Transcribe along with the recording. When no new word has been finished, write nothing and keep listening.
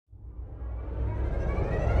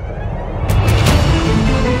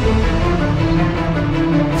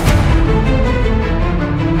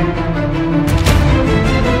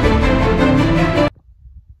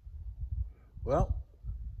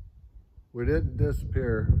didn't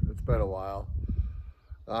disappear. It's been a while.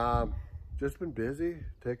 Just been busy,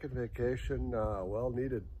 taking vacation,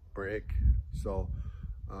 well-needed break. So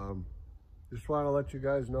just want to let you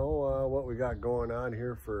guys know what we got going on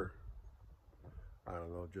here for, I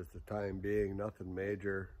don't know, just the time being. Nothing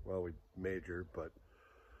major. Well, major, but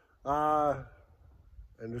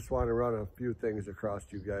and just want to run a few things across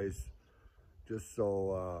to you guys, just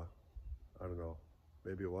so I don't know,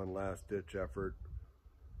 maybe one last ditch effort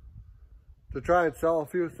to try and sell a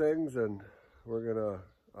few things, and we're gonna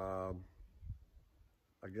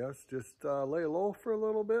I guess just lay low for a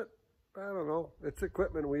little bit. I don't know, it's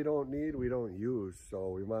equipment we don't need, we don't use, so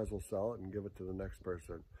we might as well sell it and give it to the next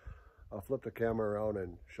person. I'll flip the camera around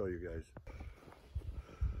and show you guys.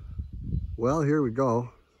 Well, here we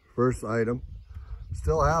go. First item.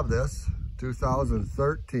 Still have this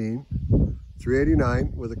 2013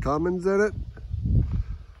 389 with a Cummins in it.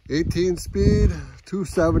 18 speed,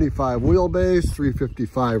 275 wheelbase,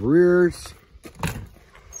 355 rears.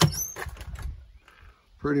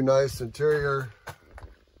 Pretty nice interior.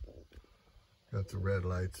 Got the red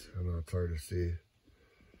lights. I know it's hard to see,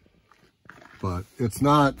 but it's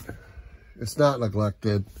not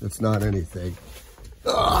neglected. It's not anything.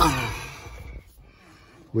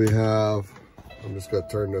 We have, I'm just gonna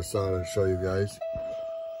turn this on and show you guys.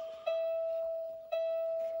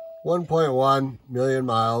 1.1 million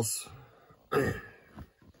miles.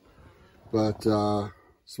 But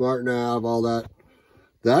smart nav, all that.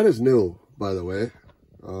 That is new, by the way.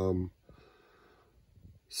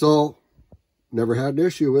 So never had an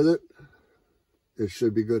issue with it. It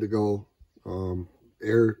should be good to go.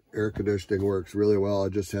 Air conditioning works really well. I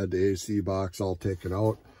just had the AC box all taken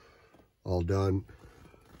out, all done.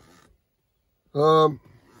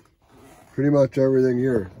 Pretty much everything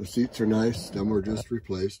here. The seats are nice. Them were just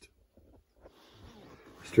replaced.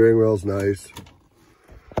 Steering wheel's nice.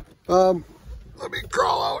 Let me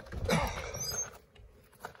crawl out.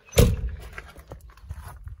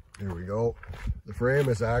 Here we go. The frame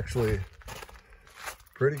is actually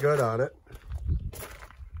pretty good on it.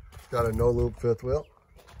 Got a no loop fifth wheel,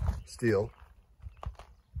 steel.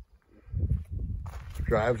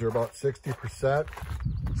 Drives are about 60%.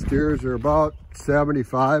 Steers are about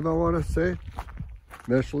 75, I want to say.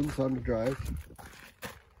 Michelin's on the drive.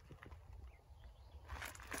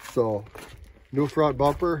 So, new front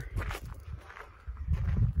bumper.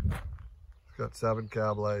 It's got 7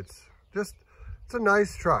 cab lights. Just, it's a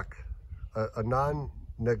nice truck. A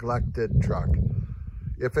non-neglected truck.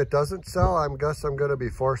 If it doesn't sell, I guess I'm going to be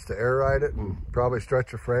forced to air ride it and probably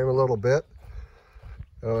stretch the frame a little bit.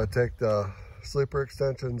 I'm going to take the sleeper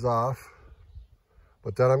extensions off.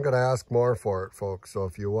 But then I'm going to ask more for it, folks. So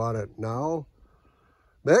if you want it now,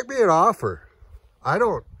 make me an offer. I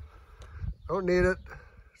don't need it.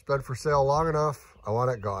 It's been for sale long enough. I want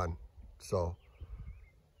it gone. So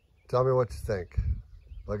tell me what you think.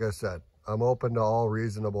 Like I said, I'm open to all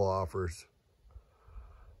reasonable offers.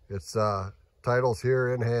 It's title's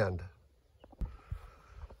here in hand.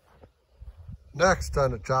 Next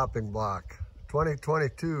on the chopping block,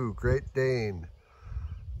 2022 Great Dane.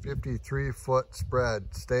 53-foot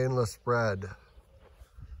spread, stainless spread.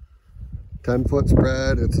 10-foot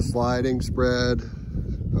spread, it's a sliding spread.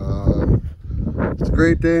 It's a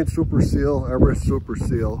Great Dane Super Seal, Everest Super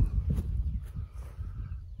Seal.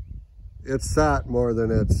 It's sat more than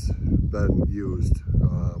it's been used.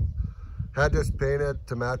 Had this painted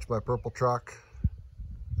to match my purple truck.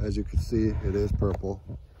 As you can see, it is purple.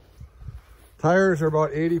 Tires are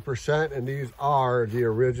about 80%, and these are the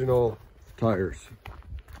original tires.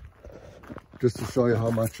 Just to show you how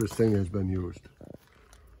much this thing has been used.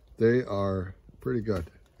 They are pretty good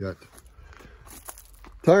yet.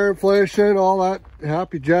 Tire inflation, all that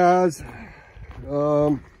happy jazz.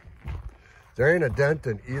 There ain't a dent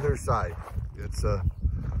in either side. It's a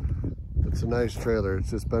nice trailer.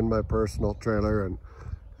 It's just been my personal trailer, and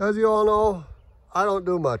as you all know, I don't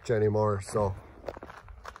do much anymore, so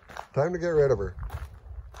time to get rid of her.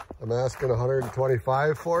 I'm asking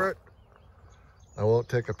 $125 for it. I won't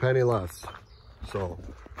take a penny less. So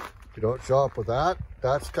if you don't show up with that,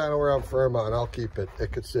 that's kind of where I'm firm on. I'll keep it.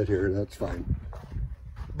 It could sit here. That's fine.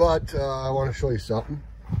 But I want to show you something.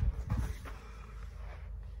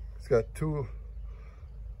 It's got 2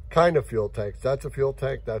 kind of fuel tanks. That's a fuel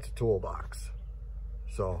tank. That's a toolbox.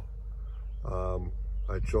 So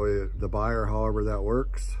I'd show you the buyer however that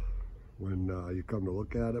works when you come to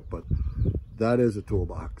look at it. But that is a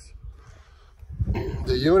toolbox.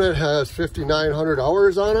 The unit has 5,900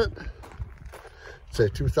 hours on it. It's a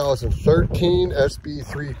 2013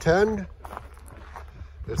 SB310.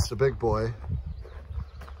 It's the big boy.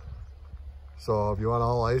 So if you want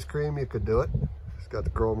all ice cream, you could do it. It's got the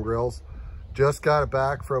chrome grills. Just got it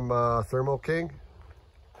back from Thermo King.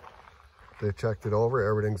 They checked it over.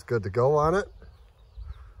 Everything's good to go on it.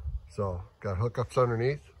 So got hookups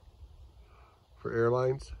underneath for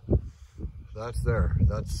airlines. That's there.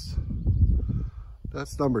 That's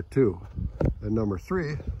number 2. And number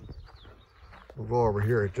 3, we'll go over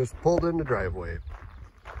here. It just pulled in the driveway.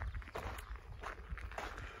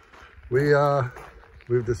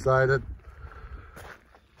 We've decided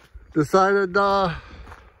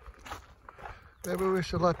maybe we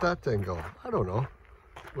should let that thing go. I don't know.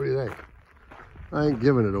 What do you think? I ain't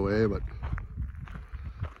giving it away, but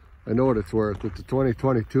I know what it's worth. It's a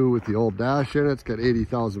 2022 with the old dash in it. It's got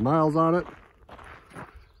 80,000 miles on it.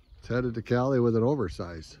 It's headed to Cali with an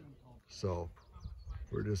oversize. So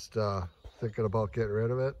we're just thinking about getting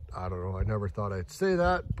rid of it. I don't know. I never thought I'd say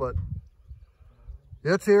that, but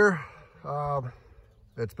it's here.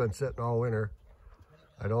 It's been sitting all winter.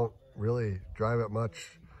 I don't really drive it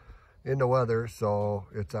much in the weather, so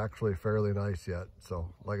it's actually fairly nice yet.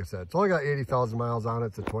 So like I said, it's only got 80,000 miles on it.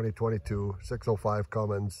 It's a 2022 605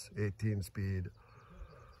 Cummins, 18 speed,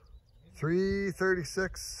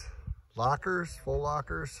 336 lockers, full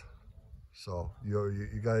lockers. So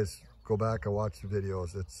you guys go back and watch the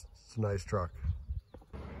videos. It's a nice truck.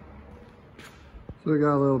 So we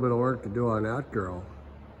got a little bit of work to do on that girl.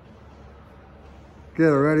 Get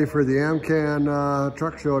it ready for the AmCan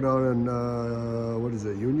truck show down in, what is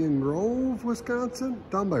it, Union Grove, Wisconsin?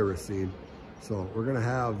 Down by Racine. So we're gonna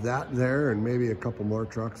have that there and maybe a couple more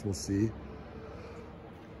trucks, we'll see.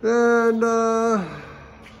 And I've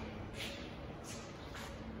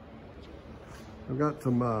got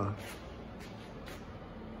some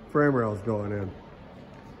frame rails going in.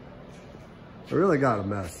 I really got a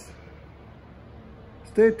mess.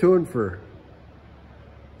 Stay tuned for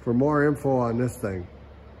more info on this thing,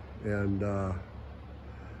 and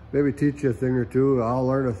maybe teach you a thing or two. I'll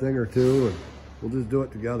learn a thing or two, and we'll just do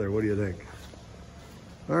it together. What do you think?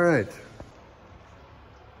 All right.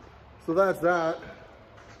 So that's that.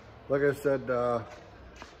 Like I said,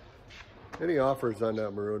 any offers on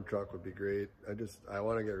that maroon truck would be great. I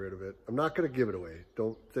want to get rid of it. I'm not going to give it away.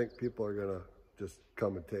 Don't think people are going to just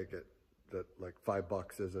come and take it. That like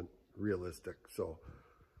 $5 isn't realistic. So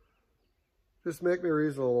just make me a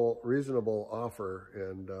reasonable offer,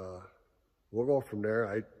 and we'll go from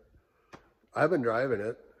there. I've been driving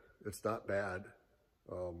it. It's not bad.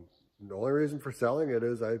 The only reason for selling it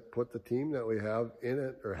is I put the team that we have in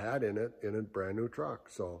it, or had in it, in a brand new truck.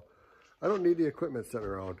 So I don't need the equipment sitting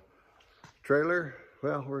around. Trailer,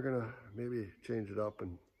 well, we're gonna maybe change it up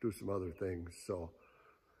and do some other things. So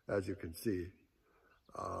as you can see,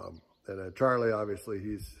 and then Charlie, obviously,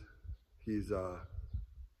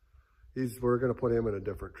 we're gonna put him in a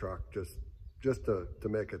different truck just to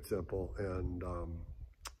make it simple. And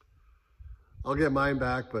I'll get mine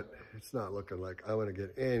back, but it's not looking like I'm gonna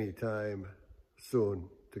get any time soon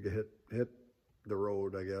to hit the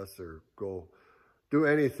road, I guess, or go do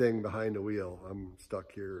anything behind the wheel. I'm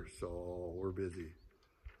stuck here, so we're busy.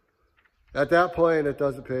 At that point, it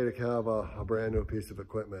doesn't pay to have a brand new piece of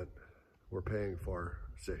equipment we're paying for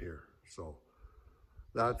sit here. So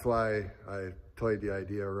that's why I toyed the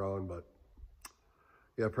idea around, but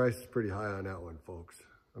yeah, price is pretty high on that one, folks.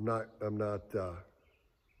 I'm not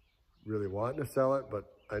really wanting to sell it, but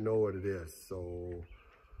I know what it is, so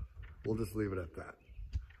we'll just leave it at that.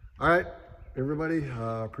 All right, everybody,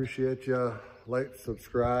 appreciate you. Like,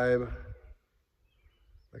 subscribe,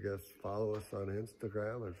 I guess follow us on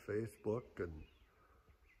Instagram and Facebook and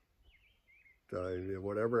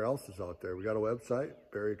whatever else is out there. We got a website,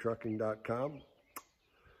 berrytrucking.com.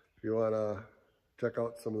 If you want to check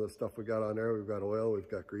out some of the stuff we got on there, we've got oil, we've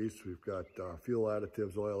got grease, we've got fuel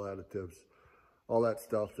additives, oil additives, all that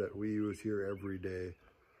stuff that we use here every day.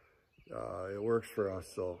 It works for us,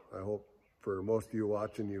 so I hope for most of you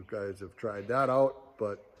watching, you guys have tried that out.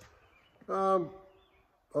 But other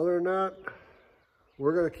than that,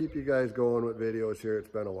 we're going to keep you guys going with videos here. It's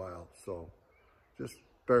been a while, so just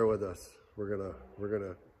bear with us. We're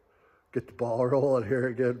gonna get the ball rolling here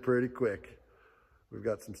again pretty quick. We've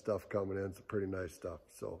got some stuff coming in, some pretty nice stuff.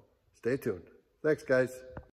 So stay tuned. Thanks, guys.